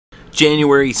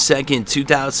January 2nd,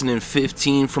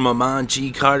 2015, from Amon G.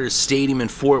 Carter Stadium in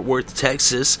Fort Worth,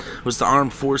 Texas, was the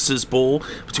Armed Forces Bowl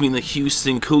between the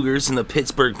Houston Cougars and the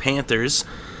Pittsburgh Panthers.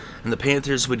 And the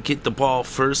Panthers would get the ball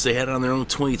first. They had it on their own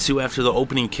 22 after the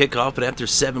opening kickoff, but after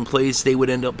 7 plays, they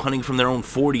would end up punting from their own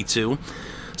 42.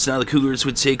 So now the Cougars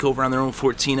would take over on their own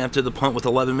 14 after the punt with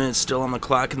 11 minutes still on the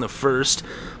clock in the first.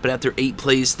 But after 8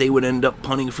 plays, they would end up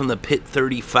punting from the Pitt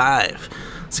 35.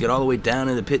 Let's get all the way down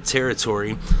into Pitt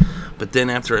territory. But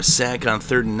then after a sack on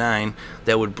 3rd and 9,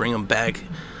 that would bring them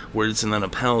backwards and then a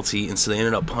penalty, and so they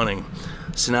ended up punting.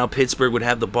 So now Pittsburgh would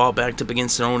have the ball backed up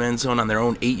against their own end zone on their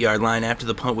own 8-yard line after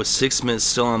the punt with 6 minutes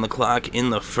still on the clock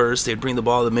in the first. They'd bring the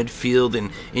ball to midfield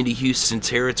and into Houston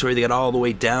territory. They got all the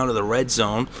way down to the red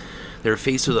zone. They were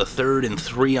faced with a 3rd and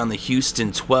 3 on the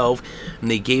Houston 12, and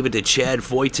they gave it to Chad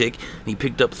Voytik, and he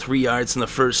picked up 3 yards in the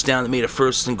first down. That made a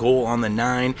 1st and goal on the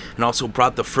 9, and also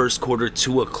brought the first quarter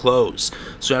to a close.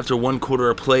 So after 1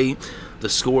 quarter of play, the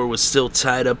score was still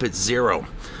tied up at 0.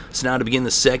 So now to begin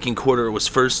the second quarter, it was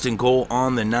 1st and goal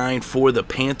on the 9 for the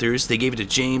Panthers. They gave it to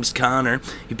James Conner.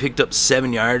 He picked up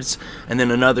 7 yards and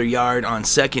then another yard on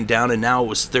 2nd down, and now it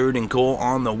was 3rd and goal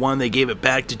on the 1. They gave it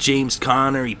back to James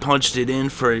Conner. He punched it in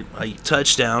for a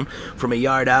touchdown from a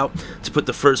yard out to put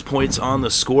the first points on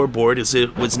the scoreboard, as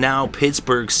it was now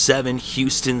Pittsburgh 7,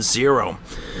 Houston 0.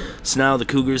 So now the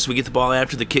Cougars would get the ball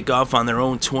after the kickoff on their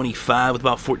own 25 with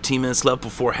about 14 minutes left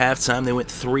before halftime. They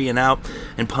went 3 and out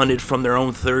and punted from their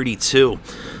own 32.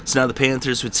 So now the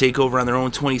Panthers would take over on their own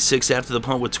 26 after the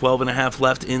punt with 12 and a half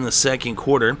left in the second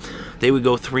quarter. They would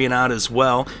go 3 and out as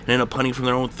well and end up punting from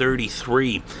their own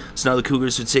 33. So now the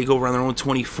Cougars would take over on their own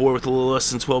 24 with a little less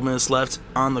than 12 minutes left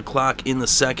on the clock in the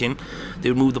second. They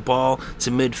would move the ball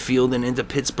to midfield and into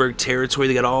Pittsburgh territory.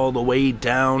 They got all the way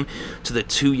down to the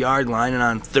 2-yard line, and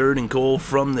on 3rd and goal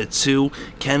from the 2,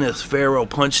 Kenneth Farrow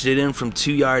punched it in from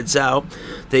 2 yards out.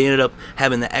 They ended up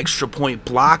having the extra point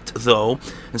blocked, though,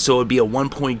 and so it would be a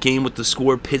 1-point game with the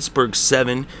score Pittsburgh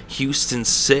 7, Houston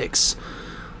 6.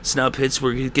 So now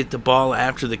Pittsburgh could get the ball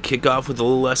after the kickoff with a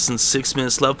little less than 6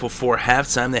 minutes left before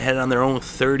halftime. They had it on their own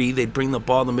 30. They'd bring the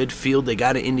ball to midfield. They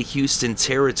got it into Houston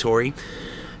territory,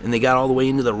 and they got all the way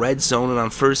into the red zone, and on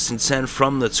 1st and 10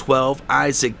 from the 12,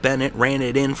 Isaac Bennett ran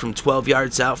it in from 12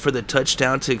 yards out for the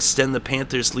touchdown to extend the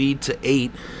Panthers' lead to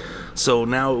 8. So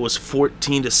now it was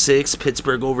 14-6,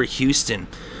 Pittsburgh over Houston.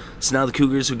 So now the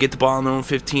Cougars would get the ball on their own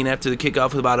 15 after the kickoff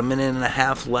with about a minute and a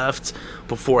half left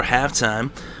before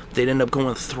halftime. They'd end up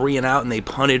going 3 and out, and they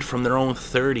punted from their own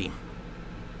 30.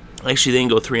 Actually, they didn't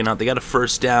go 3 and out. They got a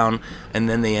 1st down, and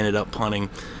then they ended up punting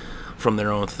from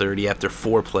their own 30 after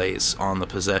 4 plays on the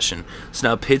possession. So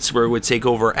now Pittsburgh would take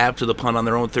over after the punt on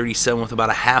their own 37 with about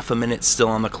a half a minute still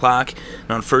on the clock.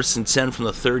 And on 1st and 10 from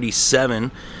the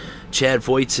 37, Chad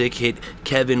Voytik hit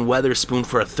Kevin Weatherspoon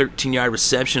for a 13-yard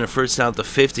reception, a 1st down at the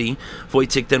 50.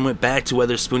 Voytik then went back to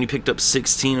Weatherspoon. He picked up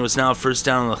 16. It was now a 1st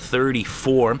down on the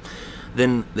 34.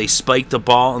 Then they spiked the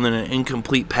ball and then an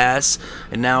incomplete pass.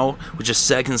 And now, with just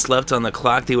seconds left on the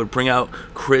clock, they would bring out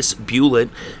Chris Blewitt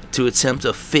to attempt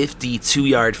a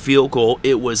 52-yard field goal.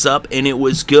 It was up and it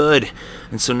was good.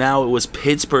 And so now it was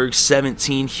Pittsburgh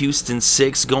 17, Houston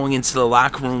 6 going into the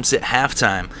locker rooms at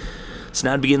halftime. So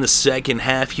now to begin the second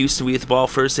half, Houston would get the ball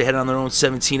first. They had it on their own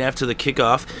 17 after the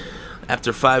kickoff.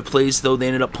 After 5 plays, though, they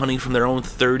ended up punting from their own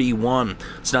 31.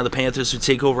 So now the Panthers would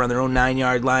take over on their own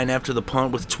 9-yard line after the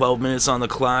punt with 12 minutes on the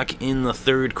clock in the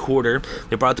third quarter.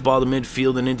 They brought the ball to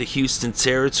midfield and into Houston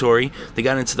territory. They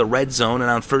got into the red zone, and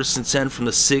on 1st and 10 from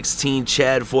the 16,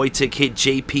 Chad Voytik hit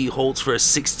J.P. Holtz for a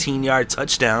 16-yard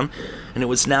touchdown. And it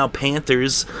was now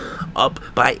Panthers up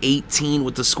by 18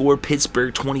 with the score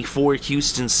Pittsburgh 24,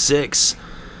 Houston 6.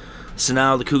 So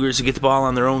now the Cougars would get the ball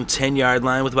on their own 10-yard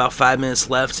line with about 5 minutes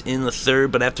left in the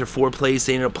third, but after 4 plays,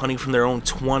 they ended up punting from their own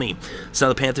 20. So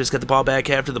now the Panthers got the ball back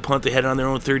after the punt. They had it on their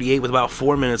own 38 with about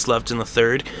 4 minutes left in the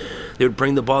third. They would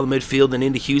bring the ball to midfield and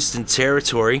into Houston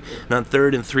territory. And on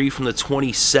 3rd and 3 from the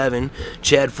 27,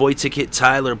 Chad Voytik hit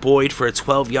Tyler Boyd for a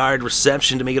 12-yard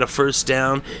reception to make it a 1st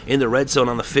down in the red zone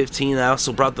on the 15. That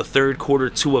also brought the third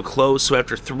quarter to a close. So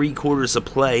after 3 quarters of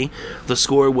play, the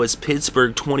score was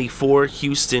Pittsburgh 24,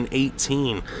 Houston 18.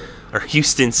 Or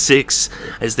Houston 6,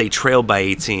 as they trailed by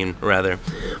 18, rather.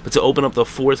 But to open up the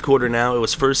fourth quarter now, it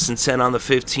was 1st and 10 on the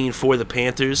 15 for the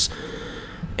Panthers.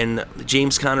 And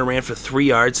James Conner ran for 3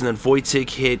 yards, and then Voytik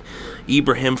hit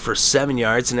Ibrahim for 7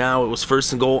 yards. And now it was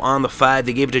 1st and goal on the 5.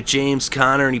 They gave it to James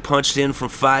Conner, and he punched in from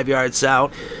 5 yards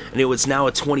out. And it was now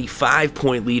a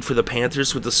 25-point lead for the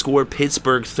Panthers with the score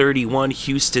Pittsburgh 31,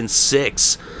 Houston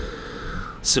 6.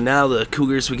 So now the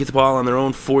Cougars would get the ball on their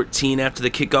own 14 after the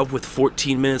kickoff with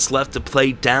 14 minutes left to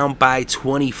play, down by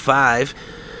 25.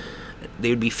 They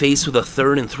would be faced with a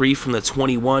 3rd and 3 from the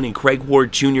 21, and Greg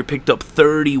Ward Jr. picked up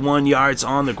 31 yards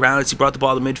on the ground as he brought the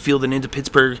ball to midfield and into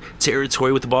Pittsburgh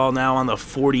territory with the ball now on the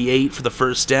 48 for the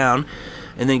first down.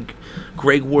 And then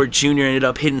Greg Ward Jr. ended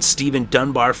up hitting Steven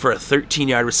Dunbar for a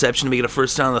 13-yard reception to make it a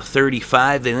first down on the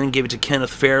 35. They then gave it to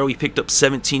Kenneth Farrow. He picked up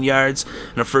 17 yards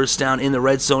and a first down in the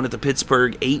red zone at the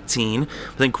Pittsburgh 18.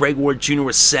 But then Greg Ward Jr.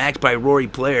 was sacked by Rory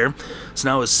Blair. So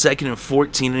now it's 2nd and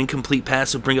 14. An incomplete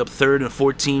pass would bring up 3rd and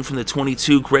 14 from the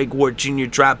 22. Greg Ward Jr.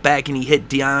 dropped back and he hit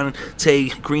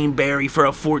Deontay Greenberry for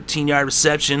a 14-yard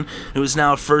reception. It was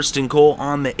now a 1st and goal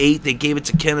on the 8. They gave it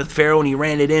to Kenneth Farrow and he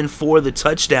ran it in for the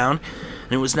touchdown.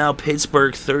 And it was now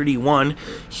Pittsburgh 31,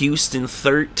 Houston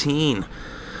 13.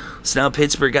 So now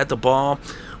Pittsburgh got the ball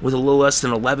with a little less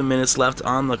than 11 minutes left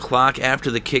on the clock after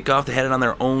the kickoff. They had it on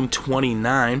their own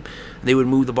 29. They would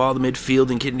move the ball to midfield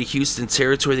and get into Houston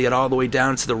territory. They got all the way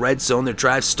down to the red zone. Their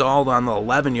drive stalled on the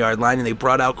 11-yard line, and they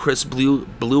brought out Chris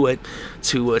Blewitt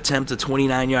to attempt a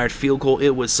 29-yard field goal.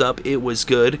 It was up. It was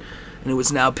good. And it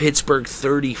was now Pittsburgh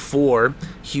 34,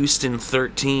 Houston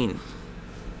 13.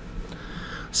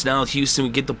 So now Houston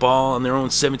would get the ball on their own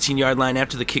 17-yard line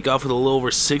after the kickoff with a little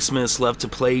over 6 minutes left to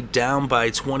play, down by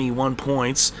 21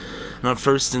 points. And on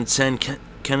 1st and 10,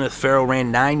 Kenneth Farrow ran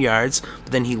 9 yards,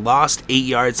 but then he lost 8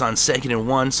 yards on 2nd and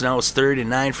 1, so now it's 3rd and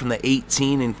 9 from the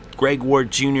 18, and Greg Ward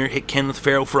Jr. hit Kenneth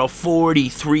Farrow for a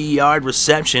 43-yard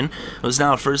reception. It was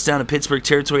now a first down in Pittsburgh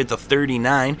territory at the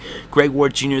 39. Greg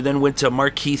Ward Jr. then went to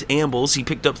Markeith Ambles. He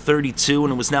picked up 32,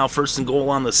 and it was now 1st and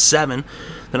goal on the 7.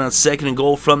 Then on 2nd and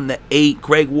goal from the 8,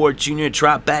 Greg Ward Jr.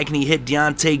 dropped back and he hit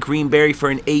Deontay Greenberry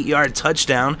for an 8-yard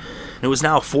touchdown. And it was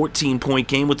now a 14-point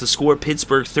game with the score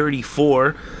Pittsburgh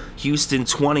 34, Houston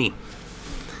 20.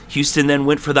 Houston then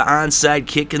went for the onside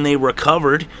kick and they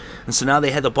recovered. And so now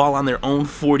they had the ball on their own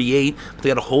 48, but they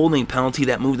got a holding penalty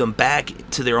that moved them back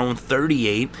to their own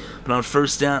 38. But on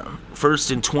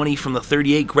 1st and 20 from the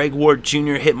 38, Greg Ward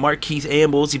Jr. hit Markeith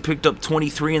Ambles. He picked up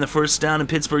 23 in the first down in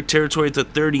Pittsburgh territory at the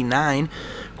 39.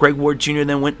 Greg Ward Jr.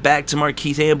 then went back to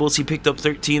Markeith Ambles. He picked up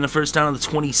 13 in the first down on the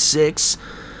 26.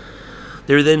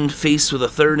 They were then faced with a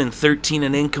 3rd and 13.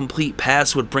 An incomplete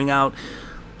pass would bring out...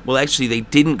 Well, actually, they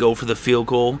didn't go for the field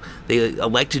goal. They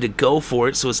elected to go for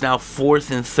it, so it's now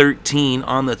 4th and 13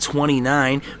 on the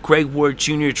 29. Greg Ward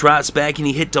Jr. drops back, and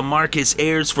he hit Demarcus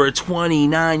Ayers for a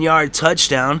 29-yard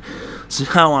touchdown. So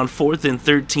now on 4th and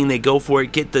 13, they go for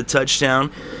it, get the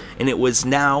touchdown, and it was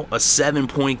now a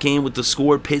 7-point game with the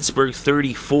score Pittsburgh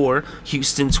 34,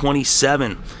 Houston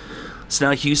 27. So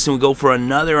now Houston would go for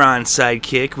another onside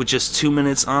kick with just 2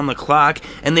 minutes on the clock,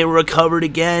 and they were recovered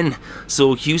again.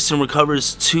 So Houston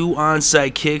recovers 2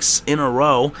 onside kicks in a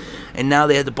row, and now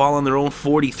they had the ball on their own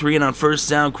 43, and on first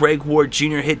down, Greg Ward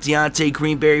Jr. hit Deontay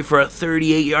Greenberry for a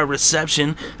 38-yard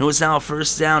reception, and it was now a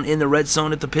first down in the red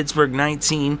zone at the Pittsburgh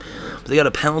 19. But they got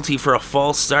a penalty for a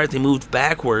false start. They moved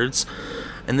backwards.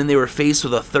 And then they were faced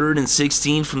with a 3rd and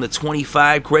 16 from the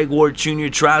 25. Greg Ward Jr.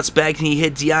 drops back and he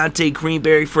hit Deontay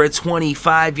Greenberry for a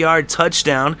 25-yard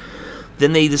touchdown.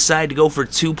 Then they decided to go for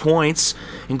 2 points.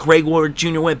 And Greg Ward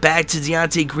Jr. went back to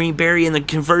Deontay Greenberry and the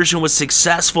conversion was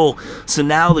successful. So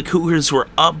now the Cougars were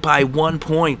up by 1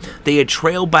 point. They had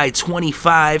trailed by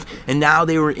 25 and now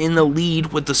they were in the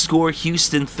lead with the score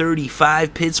Houston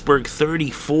 35, Pittsburgh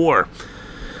 34.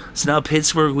 So now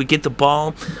Pittsburgh would get the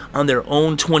ball on their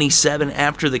own 27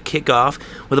 after the kickoff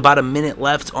with about a minute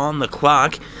left on the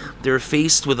clock. They were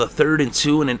faced with a 3rd and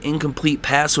 2, and an incomplete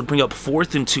pass would bring up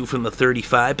 4th and 2 from the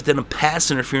 35, but then a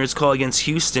pass interference call against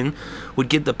Houston would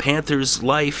give the Panthers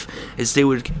life as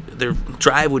their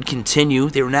drive would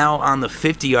continue. They were now on the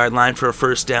 50-yard line for a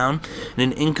first down,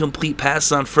 and an incomplete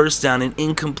pass on first down, an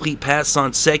incomplete pass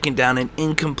on second down, an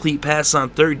incomplete pass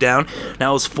on third down.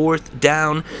 Now it's 4th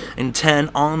down and 10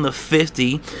 on the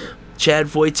 50. Chad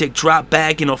Voytik dropped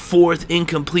back in a 4th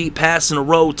incomplete pass in a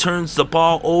row, turns the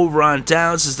ball over on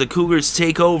downs as the Cougars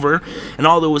take over, and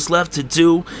all that was left to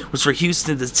do was for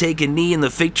Houston to take a knee in the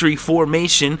victory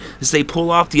formation as they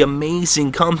pull off the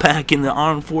amazing comeback in the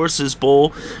Armed Forces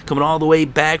Bowl, coming all the way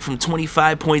back from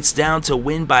 25 points down to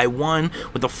win by 1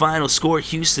 with the final score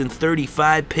Houston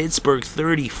 35, Pittsburgh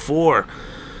 34.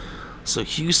 So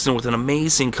Houston with an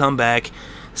amazing comeback.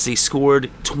 They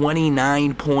scored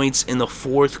 29 points in the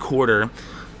 4th quarter.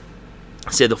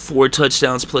 They had the 4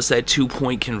 touchdowns plus that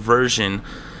 2-point conversion.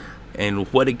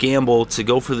 And what a gamble to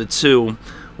go for the 2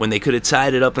 when they could have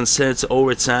tied it up and sent it to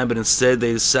overtime, but instead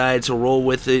they decided to roll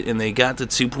with it and they got the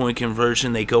 2-point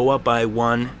conversion. They go up by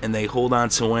 1 and they hold on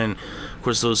to win. Of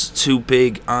course, those 2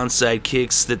 big onside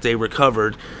kicks that they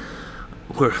recovered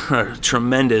were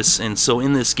tremendous. And so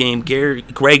in this game,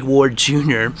 Greg Ward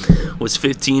Jr. was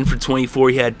 15 for 24.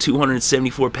 He had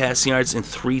 274 passing yards and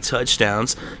 3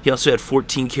 touchdowns. He also had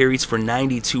 14 carries for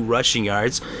 92 rushing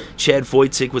yards. Chad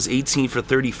Voytik was 18 for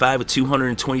 35 with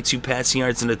 222 passing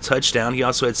yards and a touchdown. He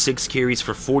also had 6 carries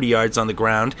for 40 yards on the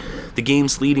ground. The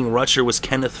game's leading rusher was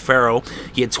Kenneth Farrow.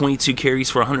 He had 22 carries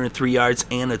for 103 yards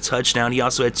and a touchdown. He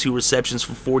also had 2 receptions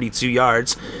for 42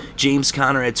 yards. James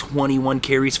Conner had 21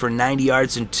 carries for 90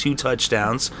 yards and 2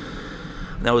 touchdowns.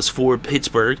 That was for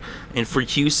Pittsburgh. And for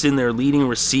Houston, their leading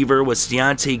receiver was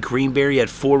Deontay Greenberry. He had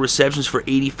 4 receptions for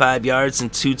 85 yards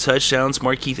and 2 touchdowns.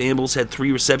 Markeith Ambles had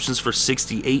 3 receptions for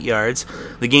 68 yards.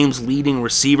 The game's leading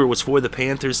receiver was for the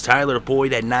Panthers. Tyler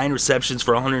Boyd had 9 receptions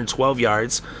for 112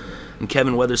 yards. And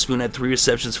Kevin Weatherspoon had 3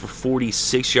 receptions for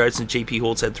 46 yards. And J.P.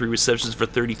 Holtz had 3 receptions for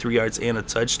 33 yards and a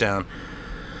touchdown.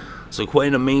 So quite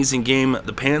an amazing game.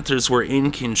 The Panthers were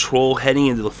in control heading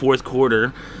into the fourth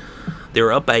quarter. They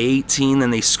were up by 18,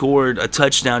 then they scored a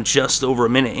touchdown just over a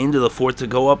minute into the fourth to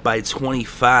go up by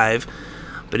 25.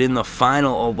 But in the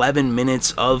final 11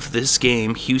 minutes of this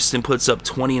game, Houston puts up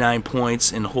 29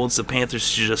 points and holds the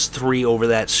Panthers to just 3 over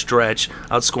that stretch,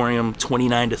 outscoring them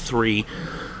 29-3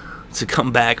 to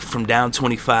come back from down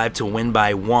 25 to win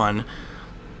by 1.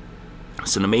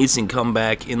 It's an amazing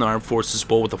comeback in the Armed Forces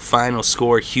Bowl with a final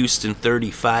score, Houston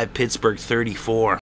 35, Pittsburgh 34.